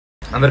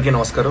అందరికీ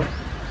నమస్కారం.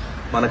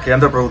 మన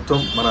కేంద్ర ప్రభుత్వం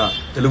మన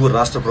తెలుగు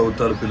రాష్ట్ర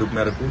ప్రభుత్వాల పిలుపు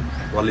మేరకు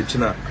వాళ్ళు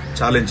ఇచ్చిన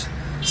ఛాలెంజ్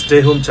స్టే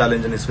హోమ్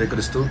ఛాలెంజ్ ని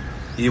స్వీకరిస్తూ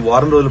ఈ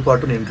వారం రోజుల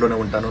పాటు నేను ఇంట్లోనే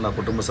ఉంటాను, నా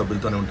కుటుంబ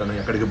సభ్యులతోనే ఉంటాను,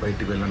 ఎక్కడికి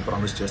బయటికి వెళ్ళాలని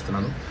ప్రామిస్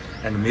చేస్తున్నాను.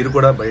 అండ్ మీరు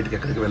కూడా బయటికి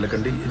ఎక్కడికి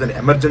వెళ్ళకండి. ఏదైనా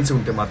ఎమర్జెన్సీ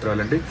ఉంటే మాత్రం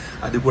వెళ్ళండి,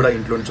 అది కూడా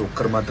ఇంట్లో నుంచి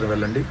ఒక్కరు మాత్రం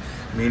వెళ్ళండి.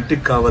 మీ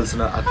ఇంటికి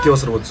కావాల్సిన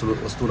అత్యవసర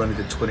వస్తువులని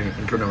తెచ్చుకొని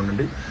ఇంట్లోనే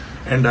ఉండండి.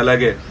 అండ్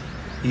అలాగే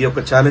ఈ యొక్క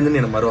ఛాలెంజ్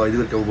నేను మరో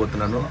 5గురికి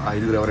ఇవ్వబోతున్నాను. ఆ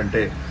 5గురు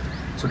ఎవరంటే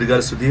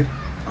సుడిగాలి సుధీర్,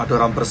 ఆటో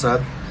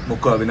రాంప్రసాద్,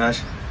 ముక్కు అవినాష్,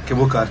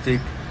 కెబు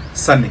కార్తీక్,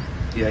 సన్నీ.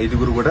 ఈ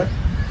 5గురు కూడా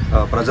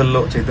ప్రజల్లో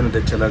చైతన్యం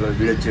తెచ్చేలాగా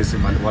వీడియో చేసి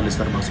వాళ్ళు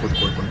ఇస్తారని మనస్ఫూర్తి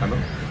కోరుకుంటాను.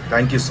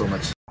 Thank you so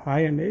much.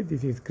 Hi అండి,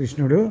 దిస్ ఈజ్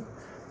కృష్ణుడు.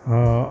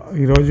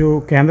 ఈరోజు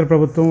కేంద్ర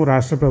ప్రభుత్వం,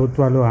 రాష్ట్ర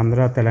ప్రభుత్వాలు,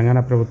 ఆంధ్ర, తెలంగాణ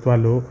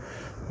ప్రభుత్వాలు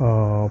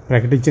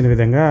ప్రకటించిన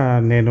విధంగా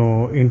నేను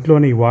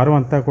ఇంట్లోనే ఈ వారం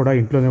అంతా కూడా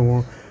ఇంట్లోనే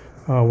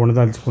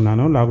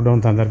ఉండదలుచుకున్నాను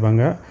లాక్డౌన్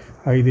సందర్భంగా.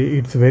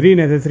 ఇట్స్ వెరీ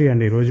నెసెసరీ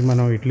అండి. ఈరోజు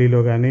మనం ఇటలీలో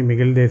కానీ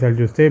మిగిలిన దేశాలు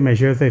చూస్తే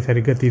మెజర్స్ అవి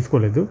సరిగ్గా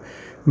తీసుకోలేదు.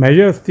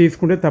 మెజర్స్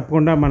తీసుకుంటే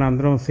తప్పకుండా మన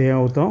అందరం సేవ్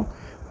అవుతాం.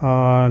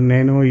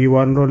 నేను ఈ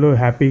వారం రోజులు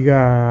హ్యాపీగా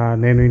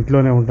నేను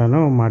ఇంట్లోనే ఉంటాను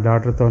మా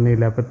డాటర్తోని,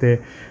 లేకపోతే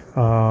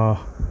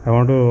I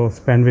want to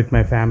spend with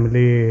my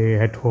family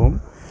at home.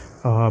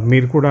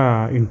 మీరు కూడా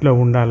ఇంట్లో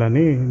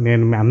ఉండాలని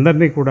నేను మీ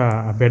అందరినీ కూడా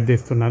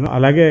అభ్యర్థిస్తున్నాను.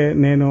 అలాగే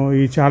నేను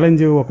ఈ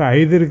ఛాలెంజ్ ఒక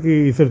 5గురికి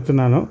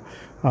ఇస్తున్నాను.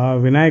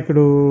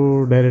 వినాయకుడు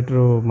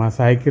డైరెక్టరు మా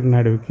సాయి కిరణ్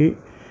అడవికి,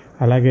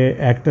 అలాగే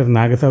యాక్టర్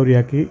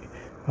నాగశౌర్యకి,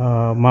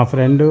 మా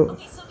ఫ్రెండ్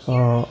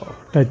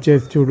టచ్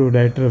చేసి చూడు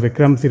డైరెక్టర్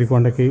విక్రమ్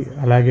సిరికొండకి,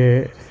 అలాగే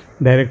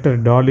డైరెక్టర్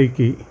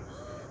డాలీకి,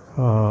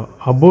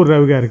 అబ్బూర్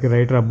రవి గారికి,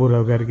 రైటర్ అబ్బూర్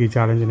రవి గారికి ఈ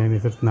ఛాలెంజ్ నేను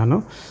ఇస్తున్నాను.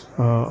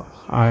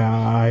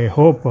 I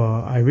hope,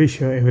 I wish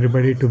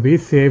everybody to be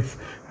safe.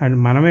 And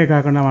మనమే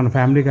కాకుండా మన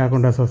ఫ్యామిలీ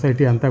కాకుండా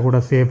సొసైటీ అంతా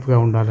కూడా సేఫ్గా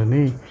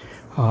ఉండాలని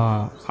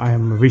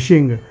I'm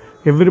wishing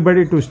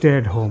everybody to stay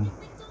at home.